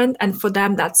different, and for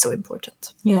them that's so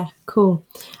important. Yeah, cool.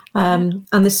 And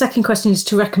the second question is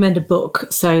to recommend a book,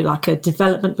 so like a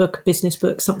development book, a business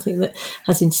book, something that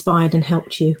has inspired and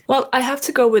helped you. Well, I have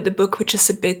to go with a book which is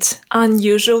a bit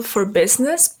unusual for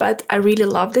business, but I really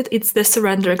loved it. It's The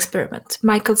Surrender Experiment,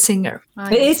 Michael Singer.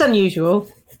 It is unusual.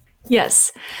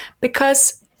 Yes,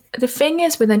 because the thing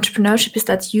is with entrepreneurship is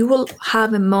that you will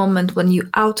have a moment when you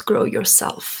outgrow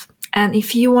yourself. And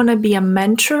if you want to be a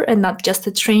mentor and not just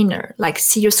a trainer,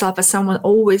 see yourself as someone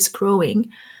always growing,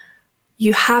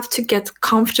 you have to get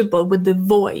comfortable with the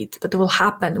void that will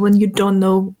happen when you don't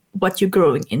know what you're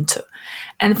growing into.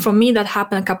 And for me, that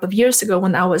happened a couple of years ago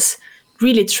when I was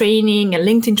really training and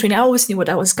LinkedIn training. I always knew what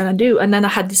I was going to do. And then I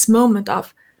had this moment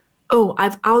of,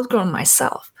 I've outgrown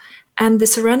myself. And the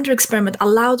Surrender Experiment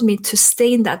allowed me to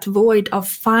stay in that void of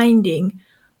finding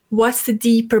what's the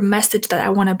deeper message that I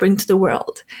want to bring to the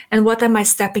world? And what am I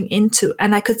stepping into?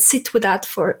 And I could sit with that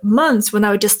for months when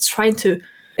I was just trying to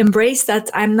embrace that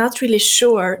I'm not really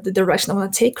sure the direction I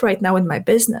want to take right now in my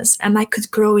business. And I could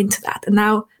grow into that. And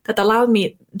now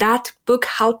that book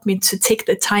helped me to take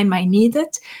the time I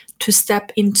needed to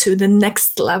step into the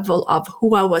next level of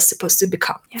who I was supposed to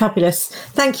become. Yeah. Fabulous.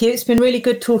 Thank you. It's been really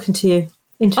good talking to you.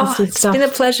 Interesting stuff. It's been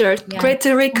a pleasure. Yeah. Great to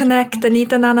reconnect.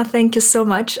 Anita and Anna, thank you so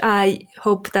much. I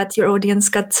hope that your audience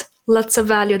got lots of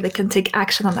value. They can take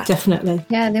action on that. Definitely.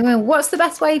 Yeah, they will. What's the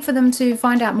best way for them to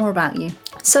find out more about you?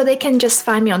 So they can just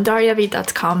find me on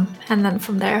dariav.com, and then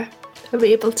from there, They'll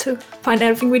be able to find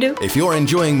everything we do. If you're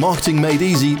enjoying Marketing Made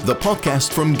Easy, the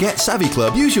podcast from Get Savvy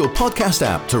Club, use your podcast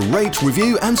app to rate,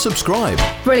 review and subscribe.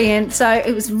 Brilliant. So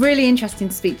it was really interesting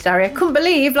to speak to Daria. I couldn't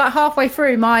believe, like halfway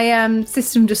through, my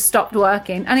system just stopped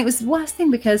working. And it was the worst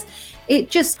thing because it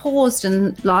just paused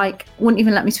and like wouldn't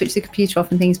even let me switch the computer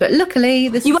off and things. But luckily,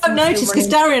 you won't notice because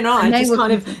Daria and I just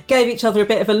kind of gave each other a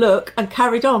bit of a look and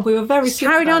carried on. We were very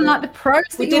carried on like the pros.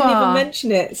 We didn't even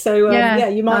mention it, so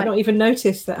you might not even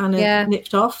notice that Anna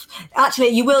nipped off. Actually,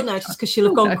 you will notice because she'll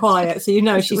have gone quiet, so you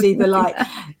know she's either like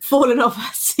fallen off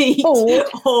her seat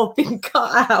or been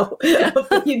cut out of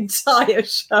the entire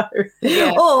show,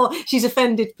 or she's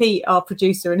offended Pete, our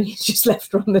producer, and he's just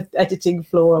left her on the editing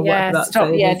floor. Or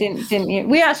didn't you?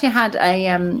 We actually had a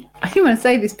I didn't want to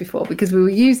say this before because we were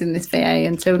using this VA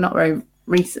until not very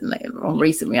recently.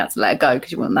 We had to let her go because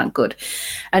she wasn't that good,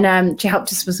 and she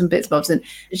helped us with some bits and bobs, and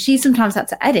she sometimes had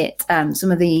to edit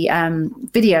some of the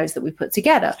videos that we put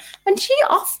together, and she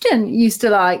often used to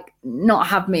like not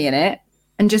have me in it,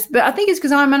 but I think it's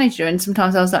because I managed her, and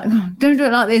sometimes I was like, oh, don't do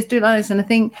it like this, do it like this, and I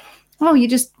think, oh, you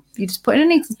just put in a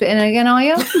neatest bit in again, are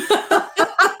you?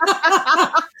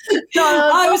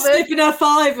 I was slipping her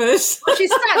fivers.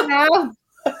 She's stuck now. Well,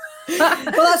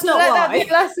 that's not why.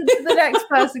 That's the next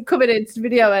person coming in to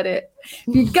video edit.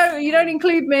 You don't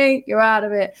include me, you're out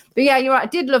of it. But yeah, you're right. I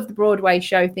did love the Broadway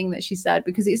show thing that she said,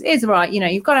 because it is right. You know,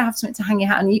 you've got to have something to hang your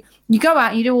hat on. You go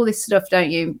out and you do all this stuff, don't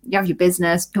you? You have your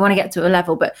business, you want to get to a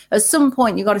level, but at some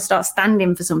point you've got to start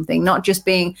standing for something, not just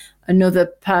being another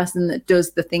person that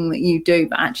does the thing that you do,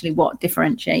 but actually what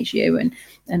differentiates you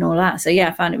and all that. So yeah,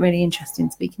 I found it really interesting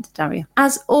speaking to Daria.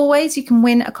 As always, you can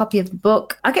win a copy of the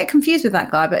book. I get confused with that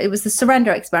guy, but it was the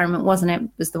Surrender Experiment, wasn't it?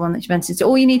 Was the one that you mentioned. So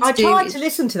all you need to do. I tried to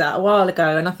listen to that a while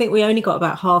ago, and I think we only got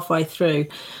about halfway through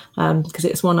because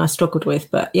it's one I struggled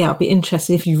with. But yeah, I'll be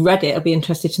interested if you've read it. I'll be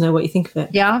interested to know what you think of it.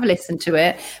 Yeah, I've listened to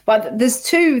it, but there's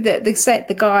two that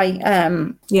the guy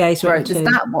he's wrote. There's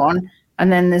that one.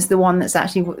 And then there's the one that's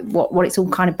actually what it's all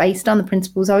kind of based on, the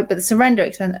principles of it. But the Surrender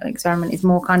Experiment is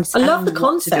more kind of... I love the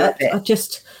concept. I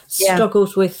just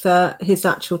struggled with his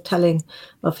actual telling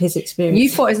of his experience. You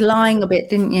thought he was lying a bit,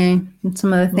 didn't you? And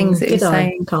some of the things that he was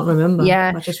saying. I can't remember.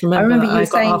 Yeah. I just remember. I remember you were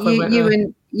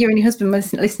saying you and your husband were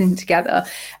listening together,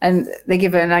 and they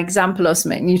give an example or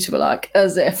something, and you two were like,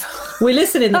 as if... We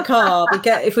listen in the car.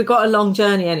 If we've got a long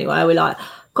journey anyway, we're like...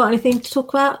 Got anything to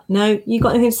talk about? No. You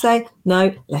got anything to say?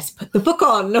 No. Let's put the book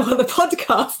on or the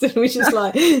podcast, and we just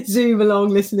like zoom along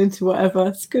listening to whatever.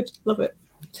 It's good. Love it.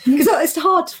 Because it's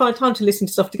hard to find time to listen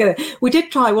to stuff together. We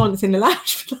did try once in the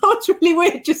lounge, but that was really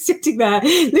weird, just sitting there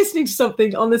listening to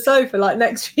something on the sofa, like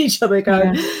next to each other,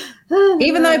 going. Yeah.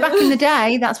 Even though back in the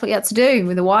day, that's what you had to do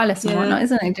with the wireless and whatnot,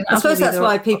 isn't it? I suppose that's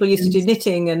why people used to do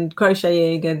knitting and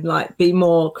crocheting and like be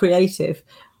more creative.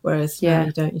 Whereas no,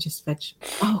 you don't, you just veg.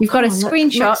 Oh, you've got a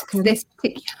screenshot of this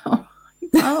particular.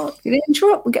 Oh, you didn't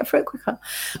interrupt, we'll get through it quicker.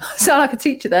 I sound like a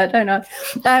teacher there, don't I?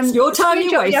 It's your time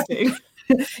you're wasting.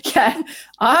 Yeah,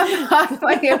 I'm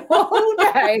waiting all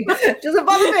day. Doesn't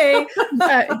bother me.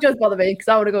 It does bother me because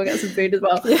I want to go and get some food as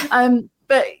well. Yeah.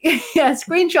 But yeah,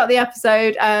 screenshot the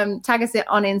episode, tag us it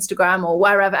on Instagram or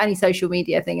wherever, any social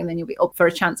media thing, and then you'll be up for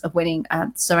a chance of winning a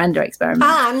Surrender Experiment.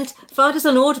 And find us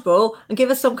on Audible and give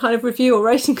us some kind of review or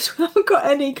rating, because we haven't got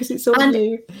any because it's all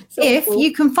new. If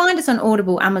you can find us on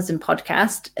Audible, Amazon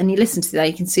Podcast, and you listen to that,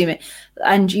 you consume it,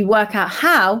 and you work out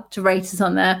how to rate us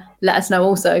on there, let us know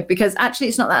also, because actually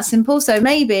it's not that simple. So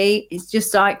maybe it's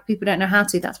just like people don't know how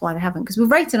to. That's why they haven't, because we're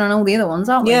rated on all the other ones,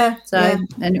 aren't we? Yeah. So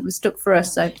and it was stuck for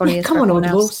us. So probably is come on,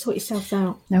 Audible, else. Sort yourselves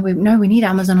out. No, we need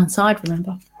Amazon on side.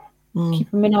 Remember, keep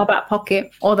them in our back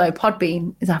pocket. Although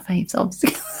Podbean is our favourites,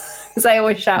 obviously. Because they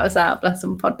always shout us out, bless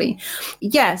them, Podbean.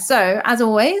 Yeah, so as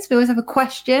always, we always have a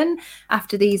question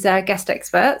after these guest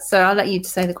experts. So I'll let you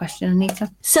say the question,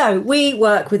 Anita. So we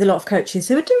work with a lot of coaches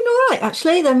who are doing all right,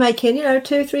 actually. They're making,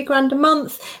 $2-3 grand a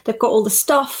month. They've got all the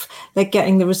stuff. They're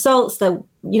getting the results. They're,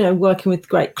 working with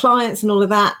great clients and all of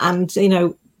that. And,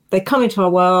 they come into our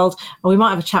world and we might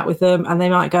have a chat with them and they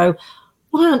might go,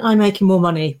 why aren't I making more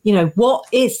money? What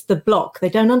is the block? They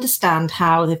don't understand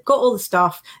how they've got all the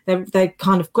stuff. They've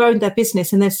kind of grown their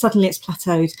business and then suddenly it's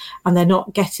plateaued and they're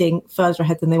not getting further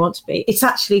ahead than they want to be. It's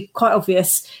actually quite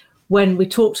obvious when we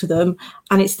talk to them,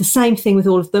 and it's the same thing with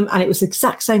all of them. And it was the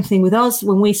exact same thing with us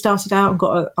when we started out and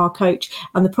got our coach.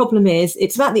 And the problem is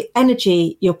it's about the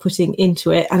energy you're putting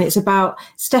into it. And it's about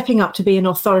stepping up to be an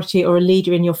authority or a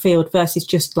leader in your field versus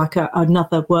just like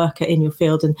another worker in your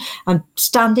field, and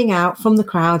standing out from the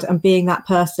crowd and being that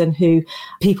person who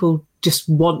people just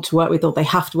want to work with, or they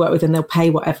have to work with, and they'll pay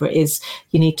whatever it is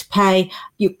you need to pay.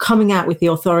 You're coming out with the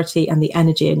authority and the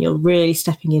energy, and you're really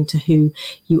stepping into who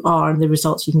you are and the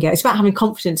results you can get. It's about having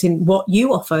confidence in what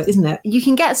you offer, isn't it? You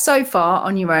can get so far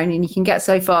on your own, and you can get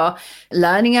so far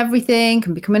learning everything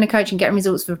and becoming a coach and getting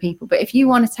results for people. But if you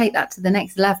want to take that to the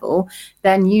next level,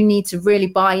 then you need to really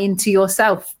buy into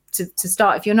yourself to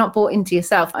start. If you're not bought into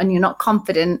yourself and you're not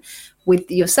confident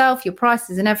with yourself, your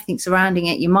prices and everything surrounding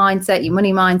it, your mindset, your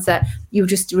money mindset, you'll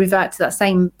just revert to that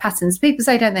same patterns. People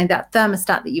say, don't they, that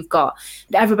thermostat that you've got,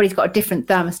 everybody's got a different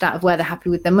thermostat of where they're happy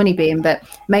with their money being, but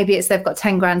maybe it's they've got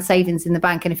 10 grand savings in the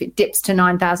bank, and if it dips to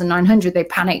 9,900, they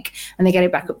panic and they get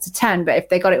it back up to 10. But if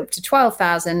they got it up to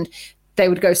 12,000, they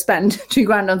would go spend 2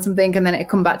 grand on something, and then it'd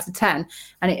come back to 10.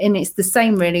 And it's the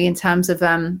same really in terms of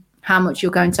how much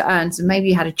you're going to earn. So maybe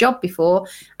you had a job before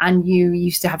and you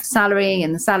used to have a salary,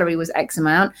 and the salary was X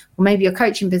amount. Or maybe your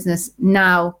coaching business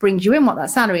now brings you in what that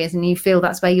salary is, and you feel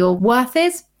that's where your worth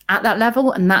is at that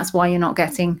level. And that's why you're not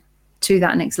getting to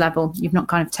that next level. You've not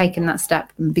kind of taken that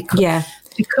step and become,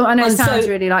 I know it sounds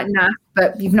really like naff,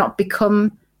 but you've not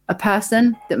become a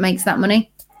person that makes that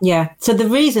money. Yeah. So the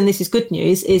reason this is good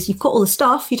news is you've got all the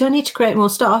stuff. You don't need to create more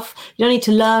stuff. You don't need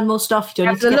to learn more stuff. You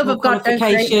don't need to get more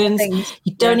qualifications.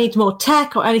 You don't need more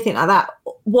tech or anything like that.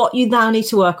 What you now need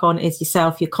to work on is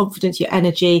yourself, your confidence, your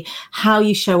energy, how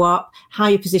you show up, how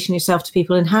you position yourself to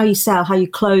people, and how you sell, how you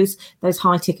close those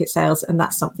high ticket sales. And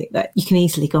that's something that you can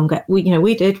easily go and get.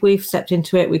 We've stepped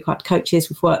into it. We've got coaches.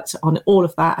 We've worked on all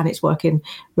of that, and it's working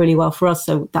really well for us.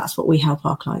 So that's what we help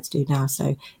our clients do now.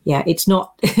 So yeah, it's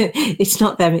not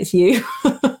them, it's you.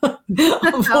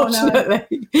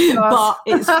 Unfortunately, but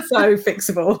it's so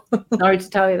fixable. Sorry to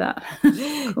tell you that.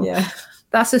 Cool. Yeah.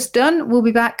 That's us done. We'll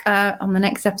be back on the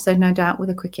next episode, no doubt, with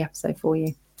a quickie episode for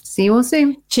you. See you all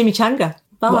soon. Chimichanga.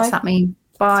 Bye. What's that mean?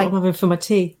 Bye. That's what I'm having for my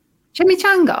tea.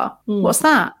 Chimichanga? What's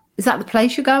that? Is that the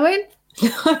place you're going?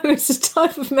 No, it's a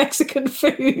type of Mexican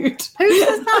food. Who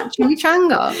says that?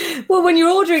 Chimichanga? Well, when you're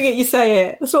ordering it, you say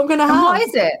it. That's what I'm going to have. And what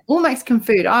is it? All Mexican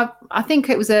food. I think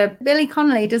it was Billy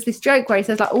Connolly does this joke where he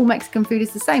says like all Mexican food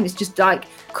is the same. It's just like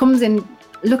comes in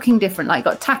looking different. Like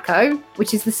got taco,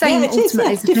 which is the same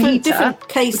ultimately as a fajita, different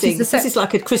casing. This is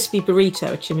like a crispy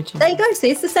burrito, a chimichanga. There you go. See,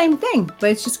 it's the same thing,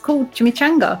 but it's just called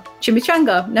chimichanga.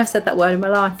 Chimichanga. Never said that word in my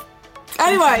life.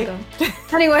 Anyway,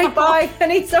 bye. I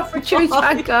need to offer a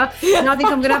chimichanga, and I think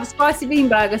I'm going to have a spicy bean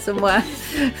burger somewhere.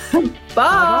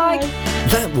 Bye.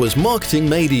 That was Marketing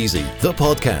Made Easy, the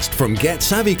podcast from Get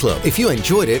Savvy Club. If you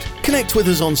enjoyed it, connect with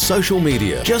us on social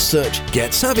media. Just search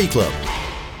Get Savvy Club.